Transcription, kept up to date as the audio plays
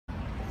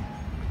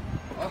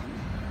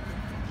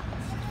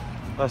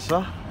Hvad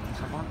så?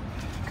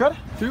 Gør det?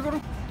 Hygger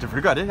du?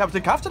 Selvfølgelig gør det. Jeg har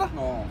bestilt kaffe til dig.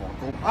 Nå, hvor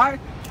god. Ej,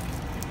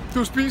 du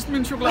har spist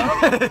min chokolade.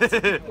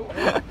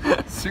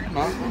 Sygt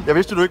meget. Jeg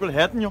vidste, du ikke ville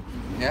have den jo.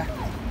 Ja,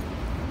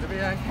 det vil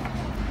jeg ikke.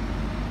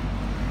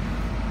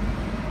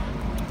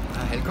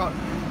 Det er halvkoldt.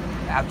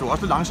 Ja, du er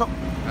også lidt langsom.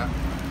 Ja.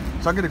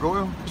 Så kan det gå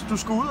jo. Du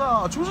skal ud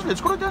og tusse lidt,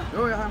 skulle du ikke det?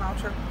 Jo, jeg har en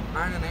aftale.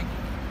 Nej.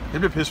 Det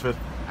bliver pissefedt.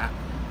 Ja.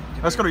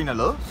 Hvad skal du egentlig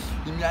have lavet?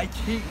 Jamen, jeg er ikke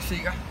helt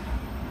sikker.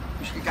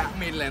 Vi skal i gang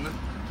med et eller andet.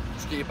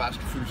 Måske bare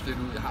skal fyldes lidt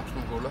ud. Jeg har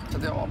sådan nogle huller. Så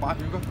derovre bare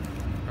hygger.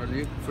 Og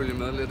lige følge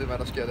med lidt, hvad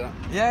der sker der.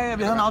 Ja,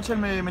 vi havde en aftale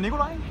med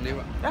Nikolaj.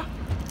 Nikolaj? Ja.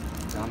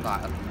 Det er ham, der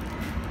ejer det.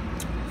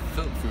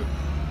 Fed fyr.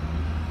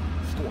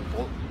 Stort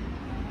brød.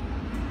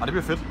 Og det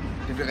bliver fedt.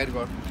 Det bliver rigtig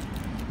godt.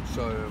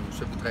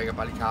 Så vi drikker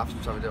bare lige kaffe,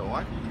 så tager vi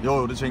derovre, ikke?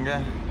 Jo, det tænker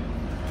jeg.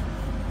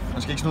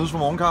 Man skal ikke snydes for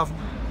morgenkaffen.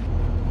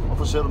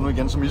 Hvorfor ser du nu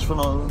igen som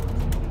misfornøjet?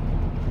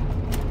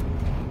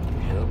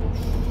 Jeg hader bus.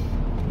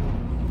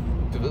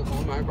 Det ved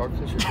nogen meget godt,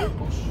 hvis jeg kører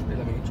bus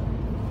eller metro.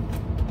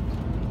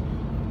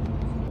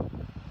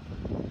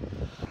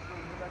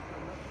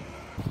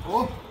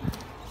 Åh!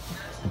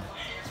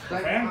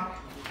 Fan!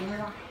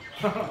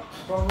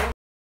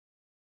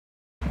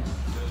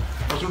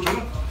 Hvad så du?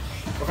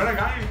 Hvad fanden er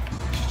gang i?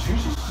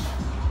 Jesus!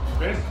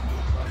 Hvad?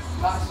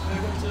 Lars,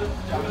 velkommen til.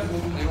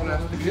 Nikolaj.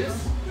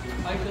 Chris.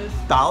 Hej Chris.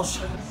 Dags.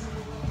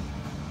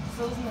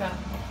 Sidde sådan her.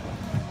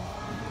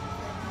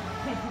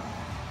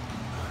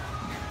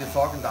 Det er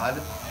fucking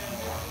dejligt.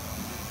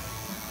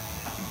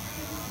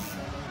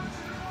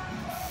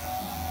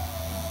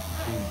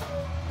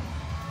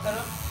 Hvad er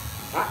det?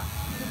 Nej.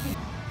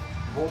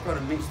 Hvor gør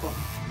det mest ondt?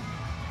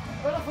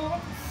 Under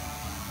foden.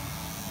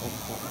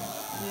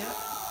 Ja.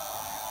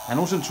 Har jeg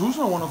nogensinde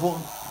tusset under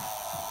foden?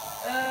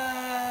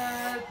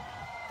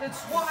 Det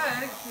tror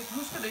jeg ikke. Jeg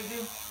husker det ikke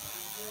lige.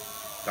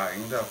 Der er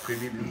ingen, der er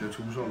frivillige, der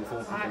tuser under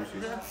foden, kan man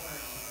sige.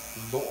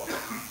 Lort.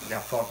 Jeg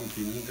er fucking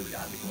kvinde, det vil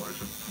jeg aldrig gå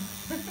altså.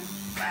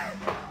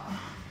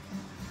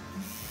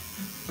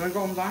 Hvordan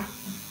går det med dig?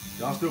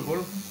 Jeg har styr på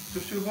det. Du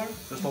styrer på det?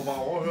 Jeg står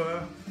bare over, hører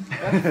jeg.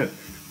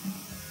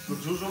 Skal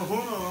du tusse under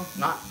foden, eller hvad?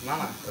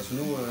 Nej. Altså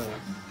nu,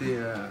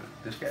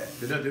 det skal jeg.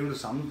 Det der, det er jo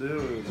det samme. Det er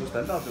jo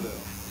standard, det der.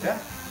 Ja.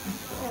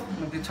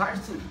 Men det er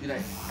tegstid i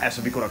dag.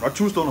 Altså, vi kunne da godt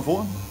tusse under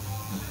foden.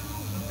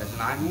 Altså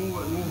nej, nu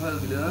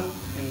havde vi lavet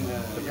en...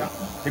 ja.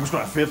 Det kunne sgu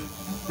da være fedt.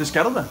 Det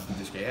skal du da.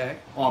 Det skal jeg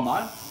ikke. Og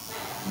mig?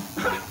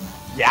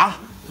 Ja,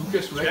 Du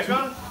kan sgu Skal jeg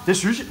gøre det? det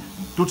synes jeg.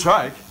 Du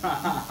tør ikke.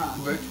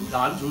 Du kan ikke tusse. Jeg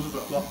har aldrig tusset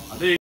før. Og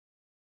det er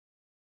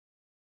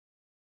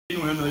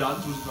ikke nogen hemmelighed, jeg har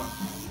aldrig tusset før.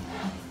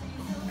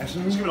 Altså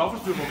Nu skal vi nok få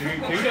styr på.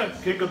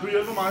 Kan du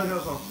hjælpe mig her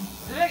så?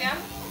 Det vil jeg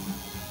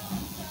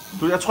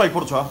gerne. Jeg tror ikke på,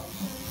 du tør.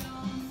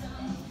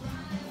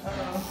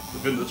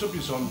 Det bliver nødt til at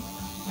blive sådan.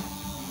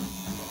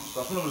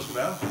 Spørgsmålet om det skal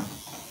være.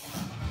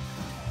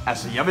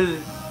 Altså, jeg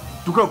vil...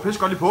 Du kan jo pisse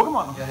godt lide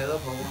Pokémon. Jeg hader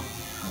Pokémon.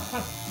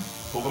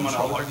 Pokémon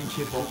er Hold din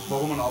kæft.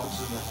 Pokémon er oppe i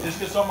tiden. Det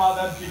skal så meget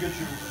være en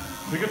Pikachu.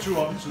 Pikachu er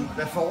oppe i tiden.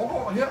 Hvad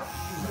foregår der her?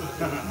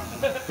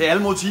 Det er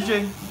alle mod TJ.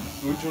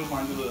 Nu er ikke tusind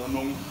mig, det ved jeg om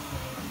nogen.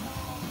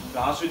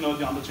 Jeg har set noget af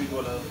de andre ting, du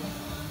har lavet.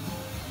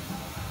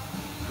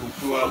 Du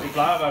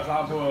plejer at være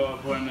klar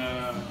på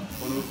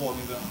en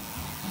udfordring der.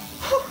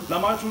 Lad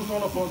mig tusind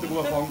under foden, det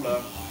kunne være fucking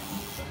blære.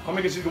 Kom,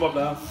 jeg kan sige, det kunne være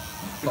blære.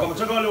 Det kommer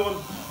til at gøre lidt ondt,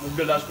 men vi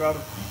bliver lad os gøre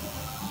det.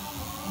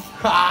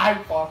 Ej,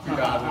 fuck, vi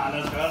gør det.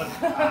 Lad os gøre det.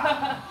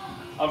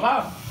 Er du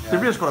klar? Det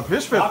bliver sgu da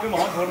pissefedt. Bare giv mig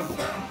hånd på det.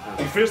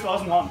 En fest er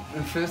også en hånd.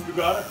 En fest. Vi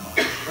gør det.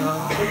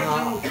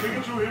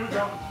 Pikachu, here we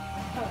go.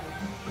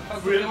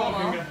 Du hjælper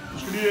mig, Kinga. Du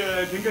skal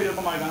lige Kinga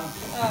hjælper mig i gang.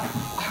 Ja.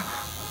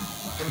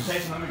 Kan du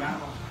tage sådan noget i gang?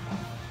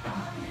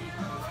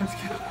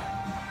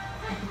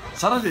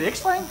 Så er der lidt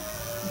ekstra, ikke?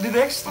 Lidt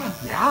ekstra.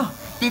 Ja.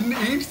 Det er den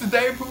eneste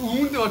dag på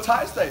ugen, det var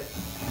Thijsdag.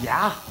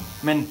 Ja,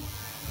 men...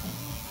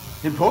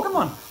 Det er en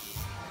Pokémon.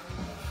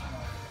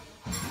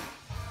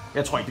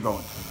 Jeg tror ikke, det går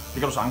ondt. Det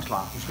kan du sagtens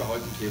klare. Du skal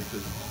holde din kæft.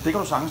 Det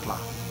kan du sagtens klare.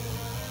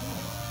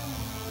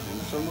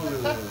 Så må du...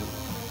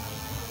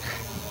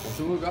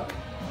 Så må du gøre.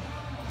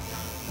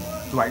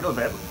 Du har ikke noget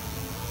battle.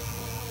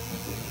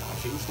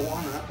 Se, hvor stor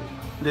han er.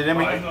 Det er det, jeg Der er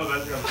mener. ikke noget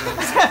valg, jeg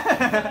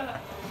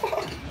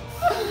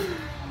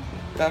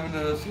Jamen,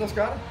 så lad os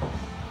gøre det.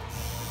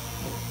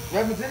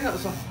 Hvad med det her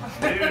så?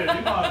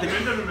 Det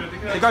venter vi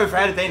med. Det gør vi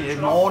færdigt dagen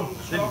i morgen.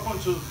 Du skal nok få en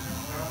tid.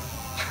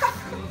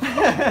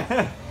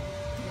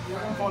 Jeg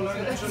får en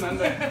løn til en anden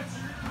dag.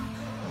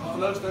 Du får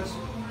lavet et stats.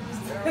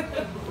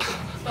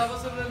 Stopper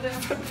så den der.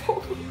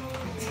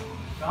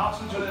 Jeg har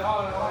sådan, at jeg har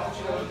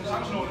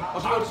sangsnåle.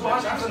 Og så har du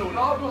sangsnåle.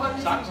 Nå, du har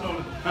lige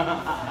Sangsnåle.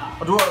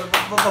 Og du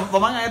har, hvor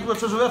mange af jer du har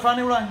tatoveret før,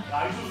 Nikolaj? Jeg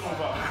har ikke tusind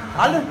før.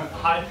 Aldrig?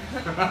 Hej.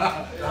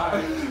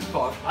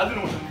 Fuck. Aldrig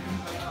nogensinde.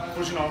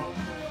 Pushing on.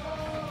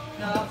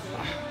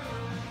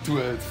 Du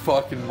er et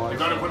fucking monster. Det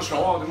gør det kun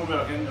sjovere, det må vi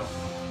erkende, jo.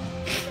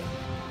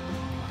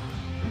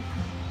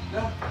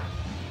 Ja.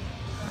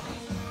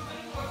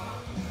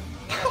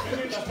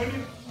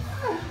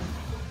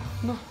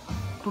 Nå.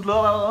 Du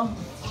glæder dig allerede?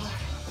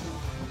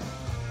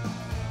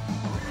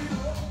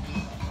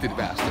 Det er det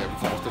værste, jeg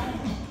vil forestille mig.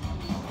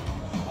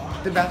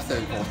 Det værste,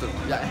 jeg kan forestille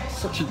mig. Jeg er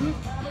så kildet.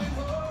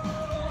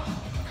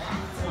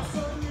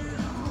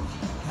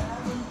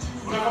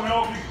 Nu kommer jeg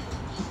over og kigge.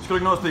 Skal du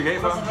ikke nå at stikke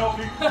af før? Nu kommer jeg over og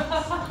kigge.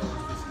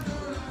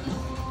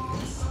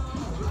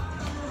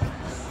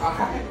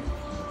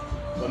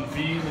 Den er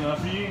fin, den er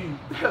fin.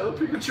 Jeg havde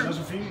Pikachu. Den er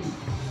så fin.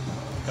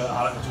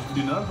 Har du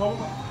lige nede på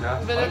mig? Ja.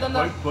 Hvad er den der? Du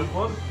har ikke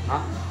prøvet det? Nej.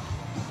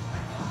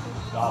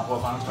 Jeg har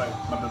prøvet fange træ.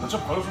 Man bliver nødt til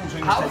at prøve sådan nogle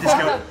ting.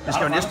 Det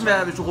skal jo næsten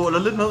være, hvis du ruller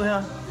lidt ned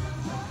her.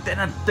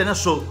 Den er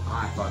sød.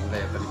 Nej, fucking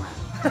lad det, mand.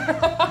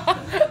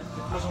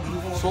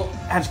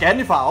 Han skal have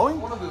den i farve,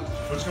 ikke?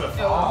 Det skal være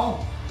farve.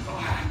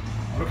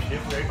 Nu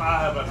kæft, det er ikke bare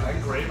at have Black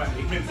Grey, man.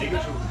 Ikke med en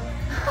Pikachu.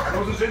 Har du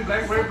nogensinde set en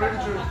Black Grey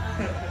Pikachu?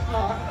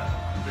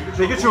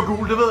 Pikachu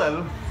gul, det ved alle.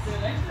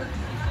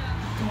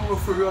 Du må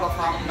føre dig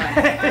frem, mand.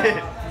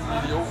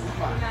 Idiot,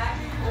 mand.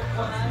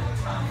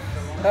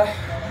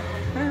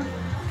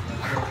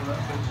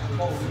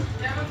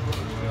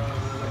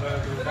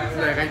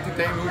 Det er rigtig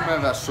dagen ud med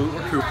at være sød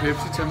og købe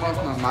Pepsi til mig og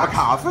sådan noget. Og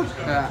kaffe.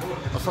 Ja,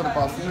 og så er det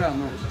bare sådan her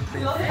nu.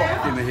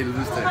 Fuck, det er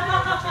helvedeste.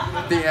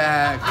 Det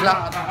er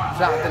klart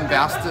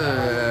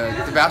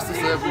det værste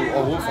sted, jeg kunne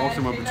overhovedet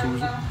forestille mig at blive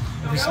tudset.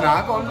 Vi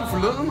snakker om det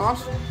forleden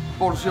også,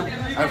 hvor du siger,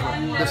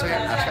 altså,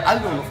 jeg skal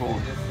aldrig under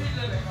foden.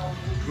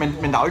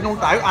 Men der er jo ikke nogen,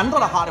 der er jo andre,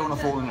 der har det under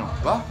foden jo.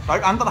 Hvad? Der er jo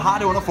ikke andre, der har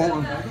det under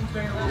foden.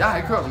 Jeg har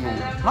ikke hørt om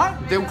nogen. Nej.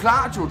 Det er jo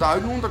klart jo, der er jo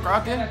ikke nogen, der gør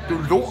det. Det er jo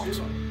lort. Ja,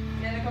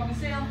 det er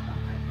kompliceret.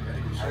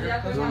 Det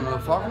er jo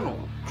noget fucking lort.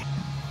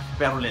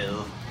 Hvad har du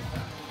lavet?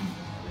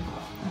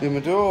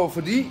 Jamen det var jo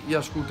fordi,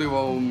 det var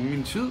jo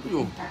min tid jo.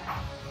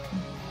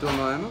 Det var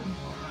noget andet.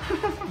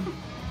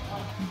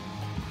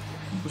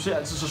 Du ser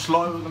altid så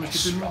sløj ud, når vi skal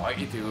filme. Sløj,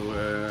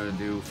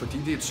 det er jo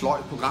fordi, det er et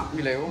sløjt program,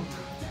 vi laver.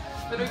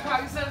 Vil du ikke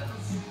pakke selv?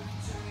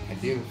 Ja,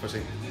 det er jo for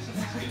sent.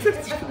 Det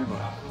skal vi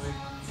bare.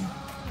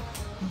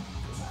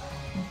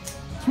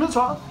 Smid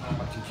tøjet.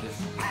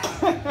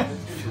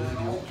 Fede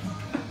idiot.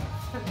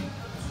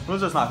 Nu er det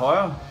til at snakke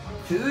højere.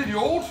 Fede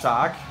idiot.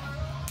 Tak.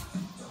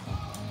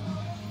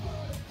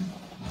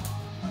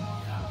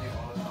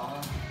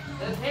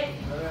 Okay.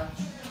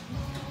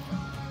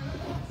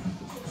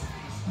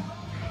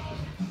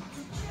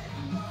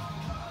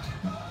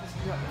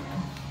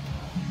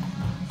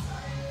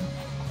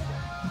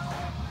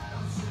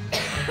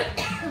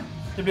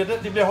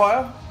 Det bliver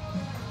højere.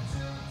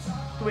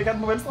 Du vil ikke have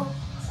den på venstre?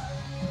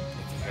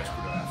 Det kan sgu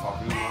da være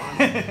fucking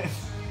meget.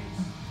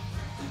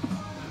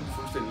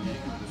 Fuldstændig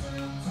ligegyldigt.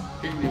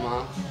 Helt lige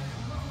meget.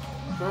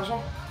 Hvad så?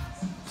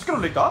 Skal du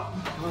lægge dig op?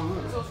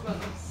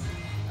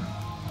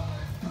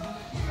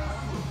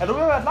 Er du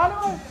ved at være klar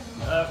nu?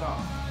 Ja, jeg er klar.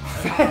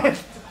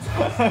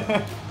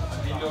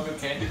 Lige lukket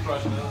Candy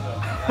Crush ned her.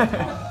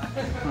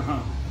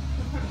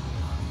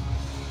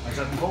 Jeg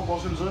satte den på, hvor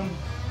skal den sidde?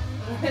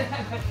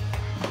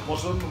 Hvor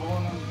sidder den på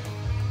bordet?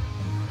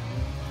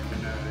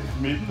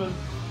 Midten, vel?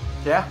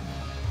 Ja.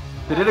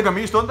 Det er det, der gør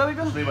mest ondt, er det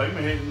ikke det? Slipper ikke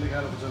med hælen, det kan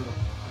jeg da fortælle dig.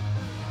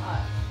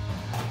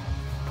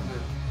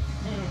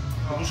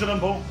 Og du sætter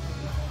den på?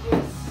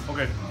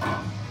 Okay.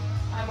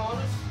 Ej,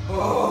 Mortes.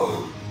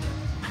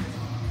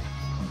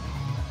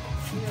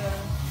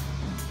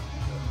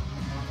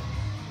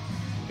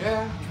 Ja,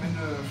 men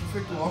så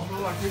fik du også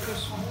udlagt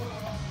Niklas.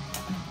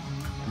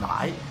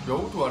 Nej.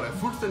 Jo, du har da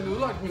fuldstændig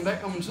udlagt min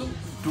dag om en tid.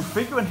 Du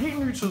fik jo en helt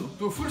ny tid.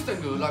 Du har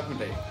fuldstændig udlagt min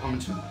dag om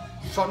en tid.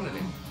 Sådan er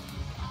det.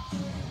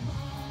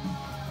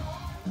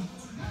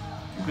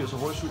 Du bliver så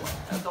hurtigt sur.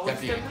 Jeg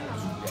bliver ikke.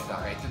 Ja, der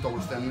er rigtig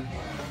dårlig stemning.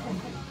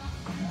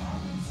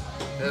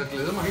 Jeg havde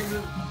glædet mig helt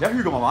vildt. Jeg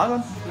hygger mig meget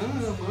godt.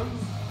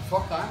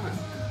 Fuck dig, mand.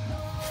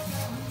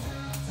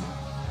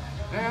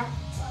 Ja, ja.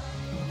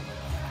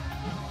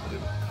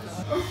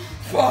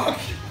 Fuck!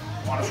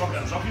 Er du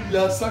så fint?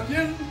 Jeg er så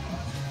igen.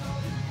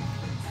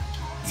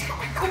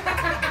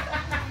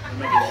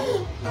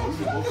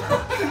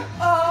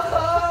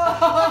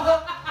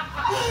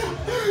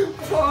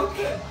 Fuck!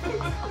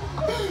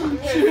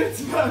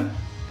 Shit, man!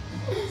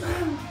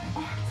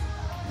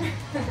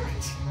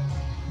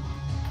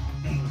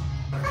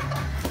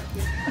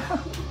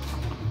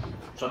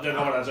 Så der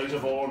kommer det altså ikke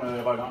til forår, når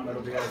jeg var i gang med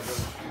det her.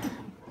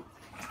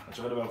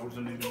 Så kan det være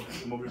fuldstændig vildt.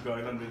 Så må vi gøre et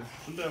eller andet ved det.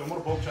 Sådan der, må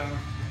du bukke tærne.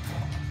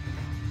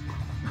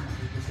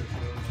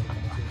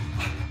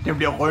 Det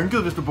bliver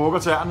rynket, hvis du bukker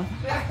tæerne.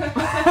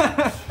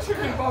 Så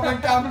kan det bare være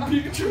en gammel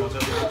Pikachu.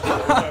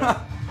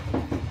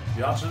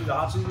 Vi har tid,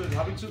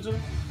 har vi ikke tid til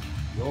det?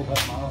 Jo,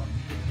 pas meget.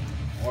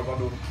 Godt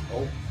nu.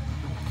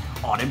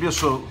 Den bliver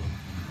sød.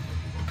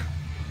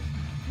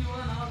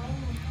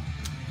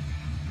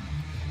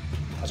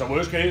 Altså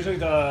worst case,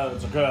 ikke?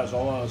 Så kører jeg altså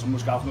over, og så må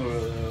du skaffe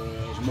noget,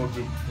 så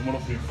må du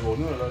blive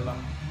bundet eller et eller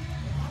andet.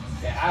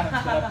 Ja,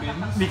 han skal da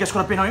bindes. Vi kan sgu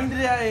da binde ind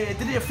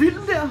det der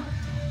film der.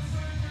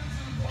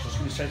 Og så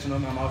skal vi sætte til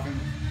noget med ham meget film.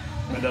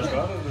 Men lad os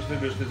gøre det,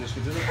 hvis det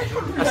skal til det.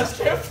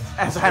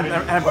 Altså,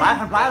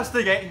 han plejer at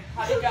stikke af.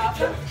 Har de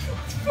gaffe?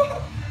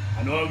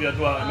 Ja, nu har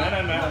du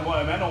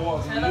har en mand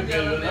over, så vi vil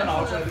lave en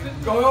aftale.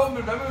 Jo,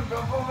 men hvad Vi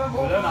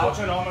vil lave en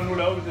aftale om, at nu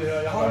laver vi det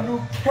her. Hold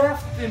nu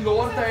kæft, det er en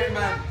lortedag,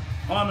 mand.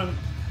 Nej, men...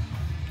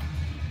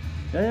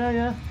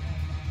 Ja.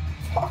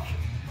 Fuck.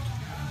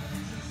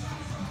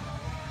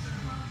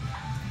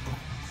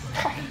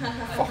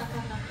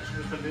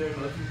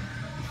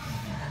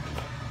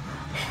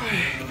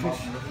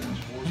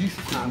 Lige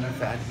så snart er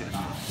færdig her.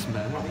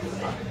 Smadrer.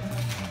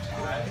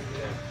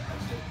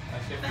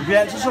 Du bliver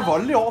altid så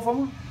voldelig over for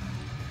mig.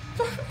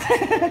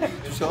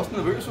 Du ser også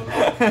nervøs ud.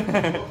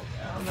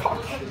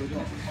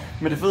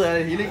 Men det fede er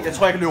det hele. Jeg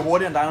tror, jeg kan løbe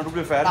hurtigere end dig, når du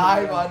bliver færdig.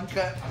 Nej, hvor er den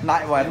grim.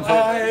 Nej, hvor er den fed.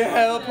 Jeg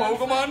hader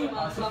Pokémon.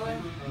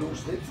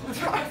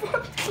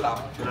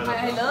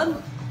 Har jeg lavet den?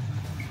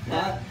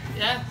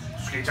 Ja.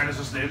 Du skal ikke tage det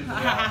så slemt.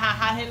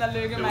 Held og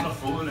lykke, Det er mand. under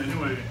foden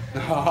anyway.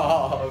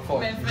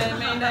 Men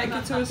en, der ikke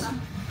kan tusse.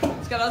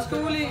 Skal der også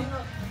gule i?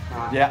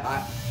 Ja.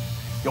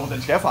 Jo,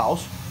 den skal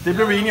farves. Det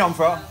blev vi enige om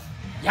før.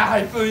 Jeg har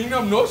ikke blevet enig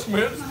om noget som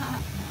helst.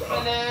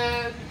 Men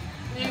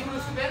Nico, du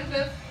skal vente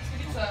lidt. Skal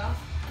de tørre?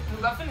 Du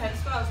kan godt finde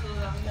handsker og sådan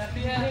noget der.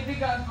 Ja, det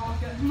gør en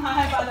forskel.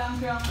 Nej, bare lad dem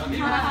køre.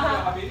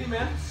 Har vi det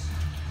imens?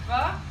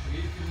 Hvad? Skal vi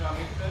filme ham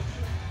imens?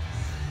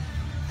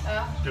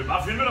 Ja. Skal vi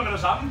bare filme dig med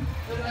det samme?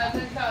 Vil du have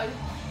den klar i?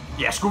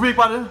 Ja, skulle vi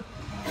ikke bare det?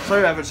 Så er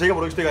jeg i hvert fald sikker på,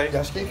 at du ikke stikker af.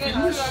 Jeg skal ikke Det er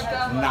filmes. nok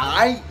godt.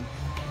 Nej!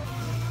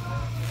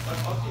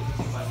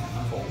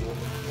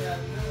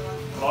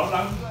 Hvor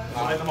lang?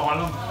 Nej, der må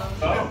holde ham.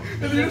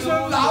 Det ligner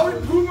sådan en lav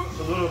i pumme.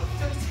 Så ved du.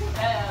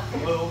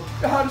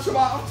 Jeg har det så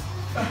varmt.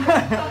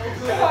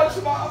 Jeg har det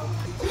så varmt.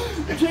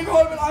 Jeg kan ikke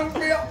holde med langt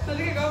mere. Så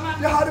det kan gå, mand.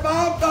 Jeg har det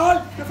varmt. Nej,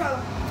 jeg falder.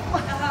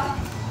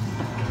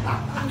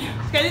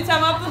 Skal jeg lige tage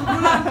mig op på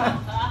skulderen?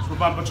 Så du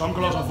bare en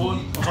betonkolosser af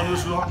foden, og så ned i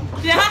sydhånden.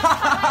 Ja!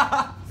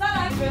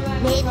 Sådan!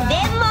 Med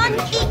hvem mon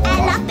I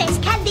allerbedst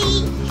kan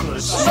lide?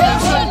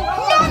 Susie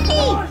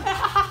Lully!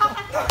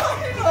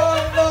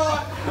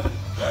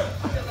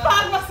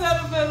 Fuck, hvor ser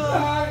du fedt ud!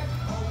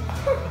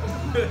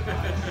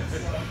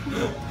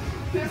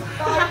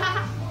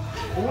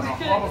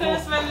 Kan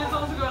jeg svælge i 2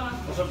 sekunder?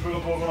 Og så bygger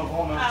på, når du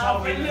får med. Så tager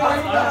du vinden. Nej,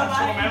 så går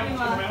med.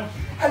 Så går med.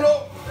 Hallo?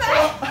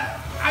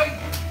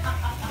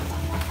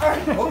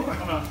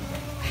 Kom her.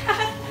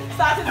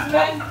 Stakkels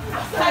mand!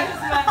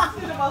 Stakkels mand!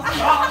 Det er bare så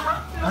godt.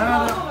 Det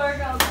er så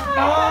rykker, altså.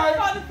 Nej!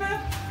 Hvor er det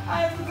fedt! Ej,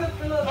 jeg får et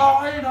billede.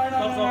 Nej.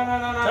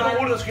 Tag det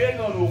roligt, der sker ikke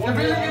noget nu. Jeg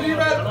vil ikke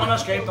alligevel. Der er nogen, der er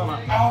skabt dig, mand.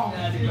 Ja,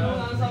 det gør jeg.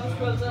 Så har du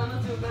sgu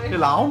alternativ bag. Det er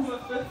larven.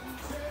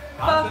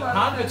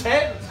 Har han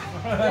betalt?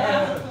 Ja,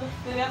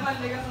 det er derfor, han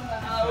ligger sådan der.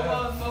 Han er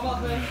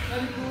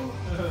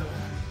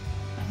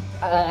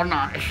over med.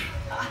 Nej.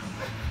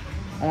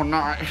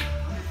 Nej.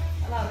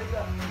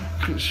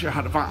 Chris, jeg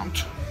har det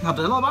varmt. Har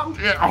det allerede varmt?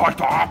 Ja, hold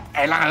da op.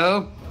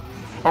 Allerede.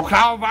 Er du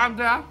klar over, hvor varmt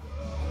det er?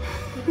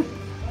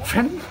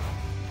 Fanden.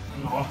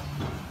 Nå.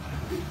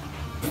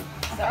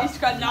 I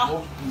skal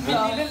nå. Min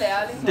lille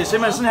lærling. Det er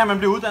simpelthen sådan her, man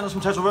bliver uddannet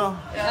som tatovør.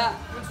 Ja.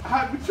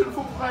 Har min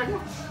telefon rækker?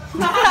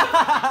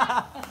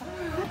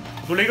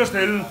 Du ligger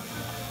stille.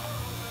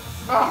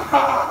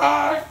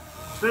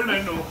 Stille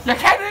med nu. Jeg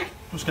kan ikke.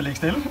 Du skal ligge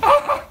stille.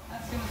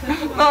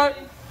 Nej.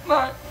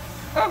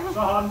 Så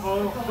har den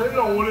fået.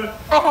 Stille og roligt.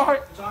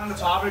 Så har han en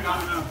trappe i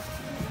gang her.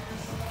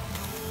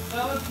 Det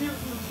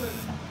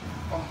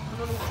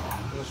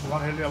er så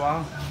godt heldig, jeg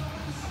var.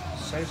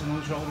 Sagde til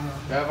noget sjovt det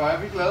her. Ja, hvor er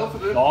vi glade for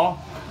det. Nå,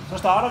 så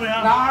starter vi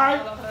her. Nej.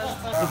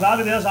 Så klarer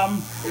vi det her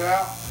sammen. Ja.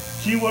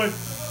 Teamwork.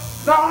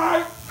 Nej.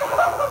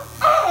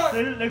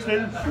 Stille, læg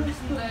stille. Sådan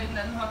der i den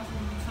anden hånd, så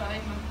du tør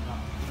ikke med.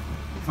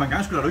 For en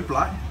gang skyld er du ikke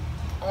bleg.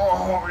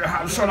 Jeg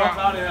har det Så så er nok langt.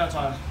 klar det her,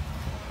 Thijs.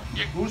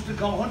 Husk, det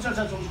kommer kun til at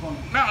tage 2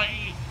 sekunder. Nej.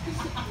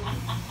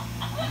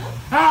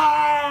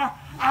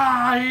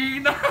 Nej.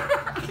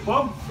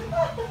 Bum.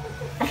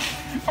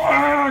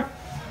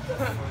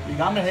 Vi er i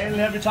gang med halen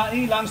her. Vi tager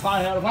en lang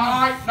streg her. Er du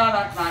klar?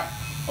 Nej.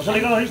 Og så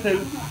ligger du helt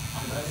stille.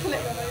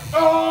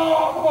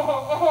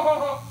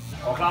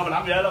 Og klar, hvor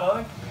langt vi er allerede,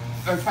 ikke?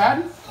 Er vi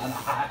færdige?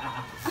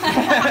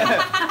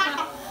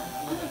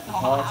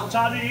 Og så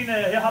tager vi en,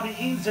 her har vi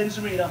 1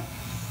 centimeter.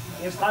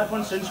 En streg på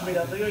 1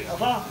 centimeter. Det er ikke. Og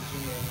klar?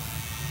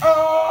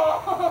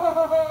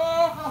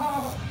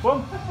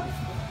 Bum.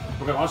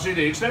 Du kan godt se, det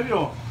er ikke slemt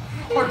jo.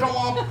 Hold da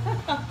op.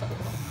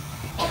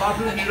 Og bare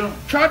blive lille.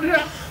 Sådan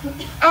her.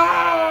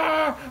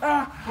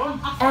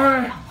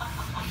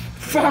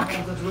 Fuck.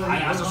 Nej,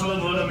 jeg er så sød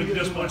noget, der med de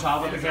der små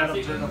tarper. Det kan jeg da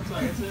fortælle dig.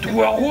 Du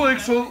er overhovedet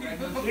ikke sød.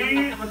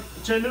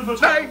 Tæl ned på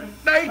Nej,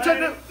 tag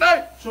ned.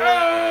 Nej.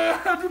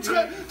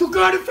 Du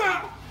gør det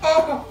før.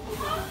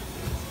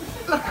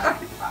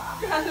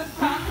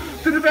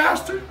 Det er det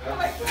værste. Det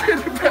er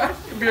det værste.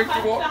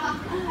 Virkelig råd.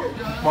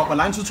 Hvor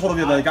lang tid tror du, vi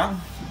har været i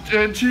gang? Det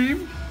er en time.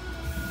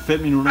 5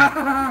 minutter.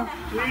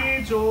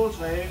 1, 2,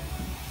 3.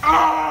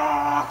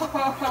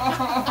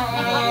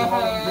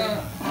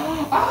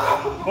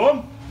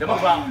 Bum. Det var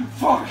klar.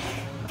 Fuck.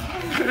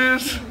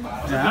 Chris.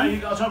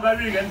 Og så gør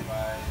vi igen.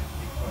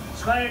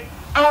 3.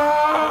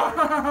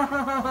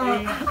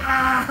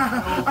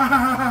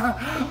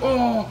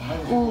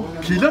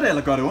 Kilder det,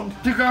 eller gør det ondt?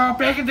 Det gør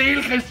begge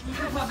dele, Chris.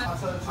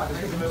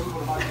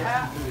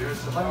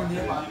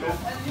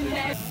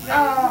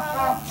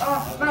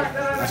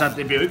 Altså,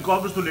 det bliver jo ikke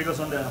godt, hvis du ligger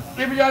sådan der.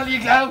 Det bliver jeg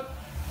lige glad.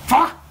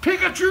 Fuck,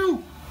 Pikachu.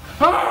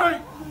 Hej.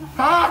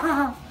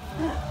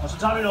 Og så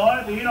tager vi det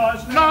øje, det ene øje.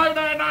 Nej,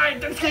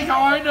 den skal ikke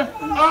have øjne.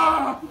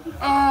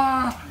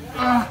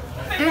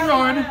 Ingen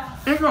øjne.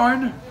 Ikke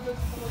øjne.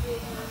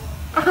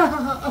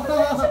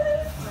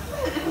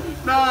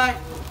 Nej.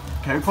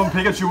 Kan jeg ikke få en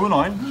Pikachu uden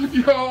øjne?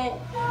 Jo.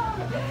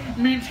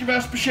 Min skal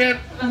være speciel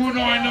uden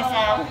øjne,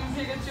 far.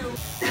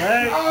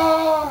 Hey.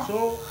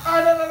 Så. Nej,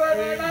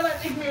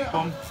 ikke mere.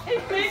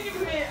 Ikke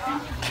mere.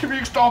 Kan vi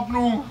ikke stoppe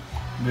nu?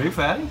 Vi er ikke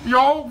færdige.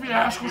 Jo, vi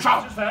er sgu så. Jeg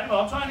er færdig med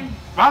optegningen.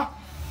 Hvad?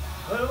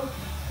 Jo.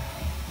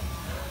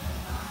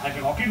 Jeg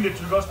kan godt give dem lidt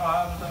tykkere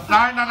streger.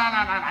 Nej.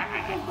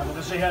 Altså,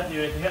 det se her,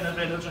 det er hernede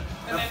bag nødt til.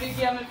 Men vi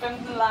giver med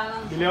 15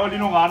 liner. Vi laver lige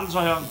nogle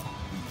rettelser her.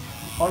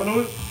 Hold den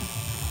ud. Vi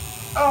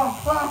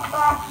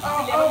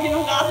laver lige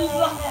nogle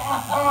rettelser.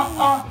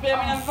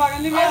 Jeg fucker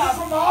lige mere op.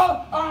 For meget.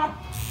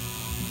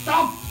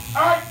 Stop.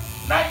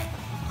 Nej.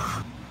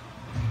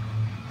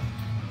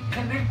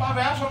 Kan det ikke bare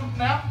være, som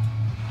den er?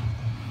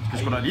 Skal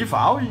sgu da lige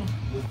farve i.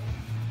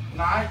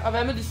 Nej. Og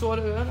hvad med de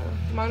sorte ører der?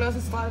 Du mangler også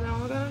en streg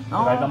derovre, gør det?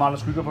 Der er ikke meget, der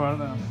skygger på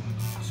ørerne der.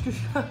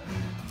 Skygger.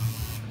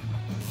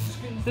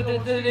 Det er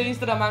det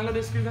eneste, der mangler, det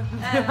er skygger.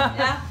 Ja.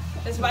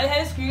 Jeg skal bare lige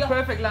have lidt skygger.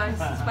 Perfect lines.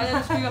 Jeg skal bare lige have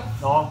lidt skygger.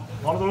 Nå,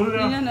 holder du ude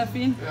der? Linjerne er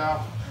fine. Ja.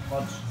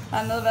 Godt. Der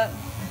er noget vand.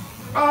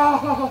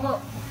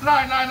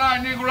 Nej,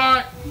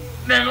 Nikolaj.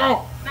 Nico.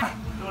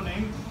 Det var den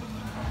ene.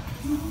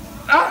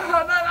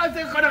 Nej,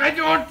 det gør det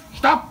rigtig ondt.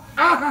 Stop.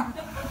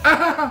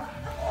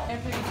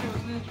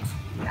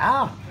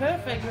 Ja.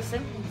 Perfect med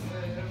simpel.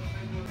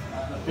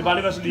 Det er bare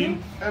lige vaseline.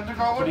 Ja, det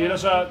går Fordi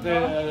ellers så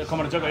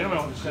kommer det til at gå endnu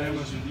mere ondt. Så skal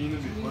vaseline.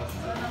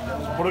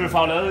 Så prøver vi at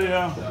farve lavet i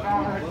her.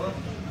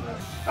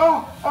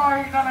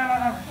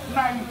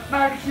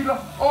 Nej, det kilder.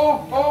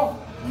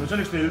 Nu er så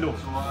lidt stille, du.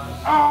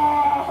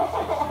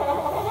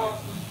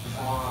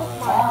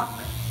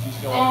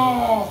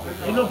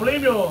 Ikke noget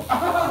problem, jo. Det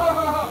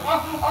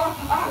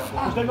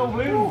er ikke noget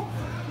problem.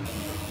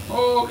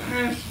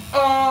 Chris.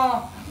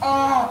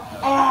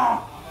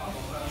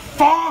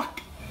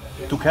 Fuck!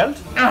 Du er kaldt?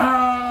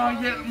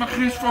 Hjælp mig,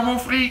 Chris, for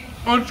mig fri.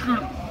 Undskyld.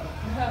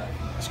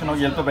 Jeg skal nok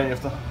hjælpe dig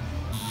bagefter.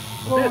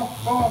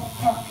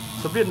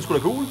 Så bliver den sgu da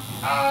cool.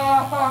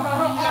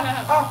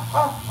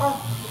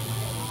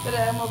 Det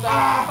der må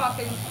være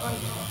fucking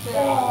ondt.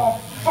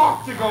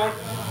 Fuck, det går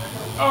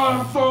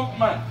ondt. Fuck,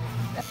 mand.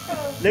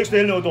 Læg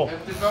stille nu, du.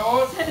 Det gør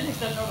ondt.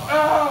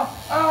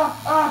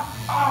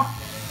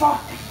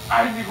 Fuck.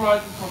 Ej, Nikolaj,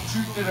 det er for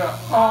sygt, det der. Det er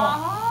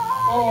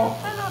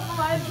for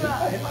mig,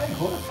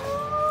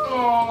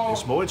 Det er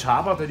små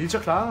etaper, der er lige så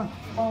klare.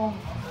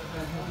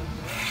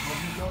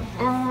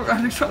 Er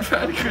det ikke sådan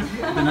færdig, Chris?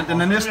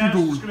 Den er næsten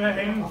gul. Skal vi have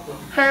halen?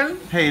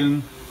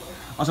 Halen.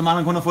 Og så mangler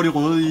han kun at få de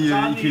røde i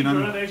kinderne.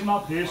 Det er ikke så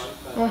meget pis.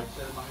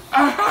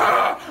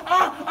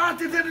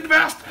 Det er det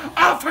værste.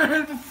 For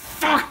helvede.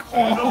 Fuck.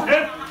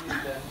 Okay.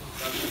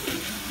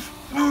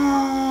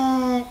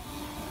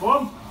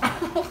 Bum.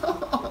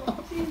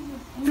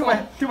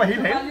 Det var helt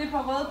Der halen. er lige et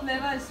par røde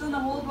pletter i siden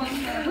af hovedet på den.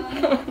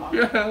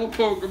 Jeg hader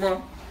Pokémon.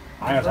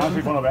 Ej, jeg tager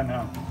lige få noget vand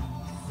her.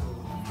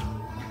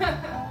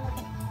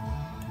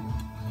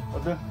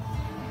 Hvad er det?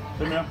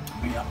 Det mere?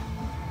 Ja.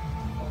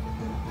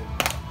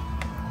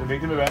 Det er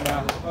vigtigt med vand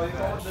her.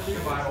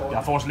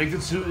 Jeg får slet ikke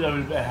det tid, jeg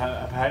vil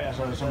have,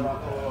 altså som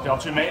det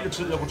optimale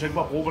tid, jeg kunne tænke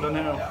mig at bruge på den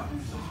her.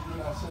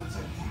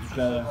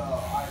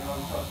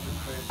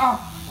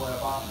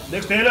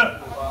 Læg stille!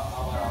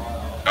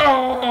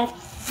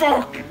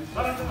 Fuck!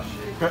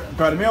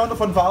 Gør det mere ondt at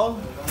få den farvet?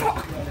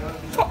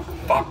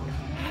 Fuck!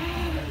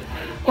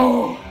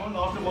 Munden er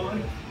også lidt rød,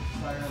 ikke?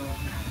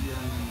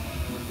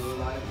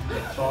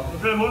 Så, nu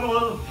bliver munden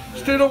rød.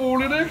 Stille og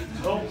roligt, ikke?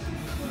 Jo.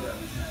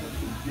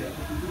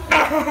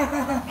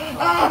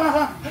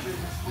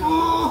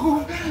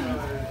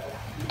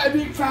 Er vi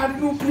ikke færdige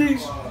nu,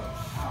 please?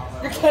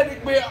 Jeg kan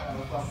ikke mere.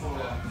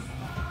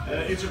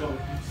 Indtil godt.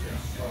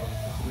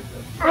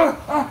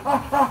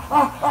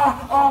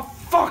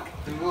 Fuck!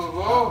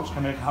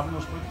 Skal man ikke have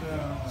noget sprit?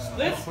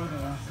 Sprit?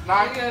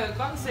 Nej. Ikke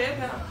grøn sæbe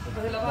her. Det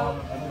er heller bare.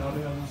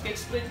 Skal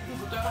ikke spritte, du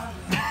får dør.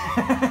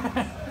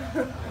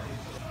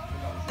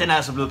 Den er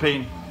altså blevet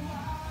pæn.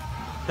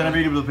 Den er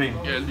virkelig blevet pæn.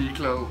 Jeg er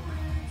ligeglad.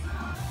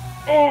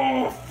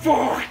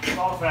 Fuck!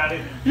 Så er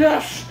færdig.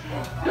 Yes!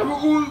 Jeg vil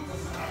ud!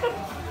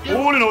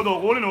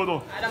 Rolig nu, du.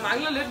 Ej, der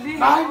mangler lidt lige.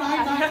 Nej.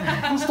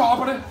 Nu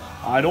stopper det.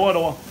 Ej, et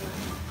ord.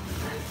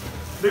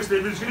 Læg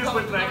stille, vi skal lige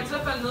spritte den af. Kommer til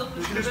at falde ned.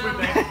 Vi skal lige spritte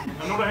den af.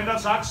 Er nu der henter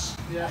en saks?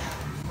 Ja.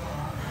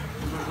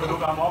 Du skal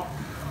lukke ham op.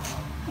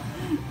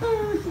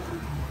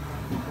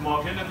 Du må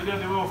erkende, at det der,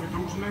 det var jo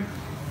fidusen, ikke?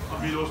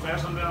 Og vi låste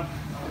fast sådan der.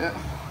 Ja.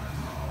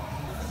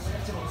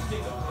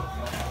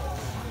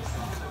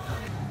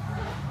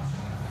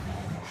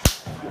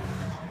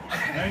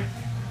 Okay.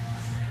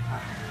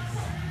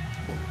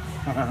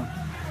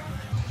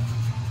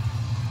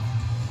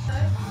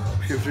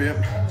 Skal vi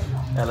hjem?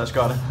 Ja, lad os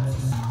gøre det.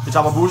 Vi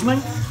tager på bussen,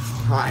 ikke?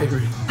 Nej,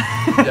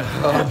 jeg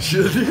har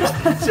shit.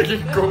 Jeg kan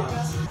ikke gå.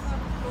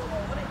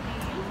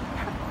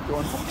 Det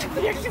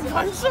er virkelig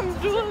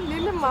voldsomt, du er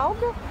lille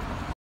Mauke.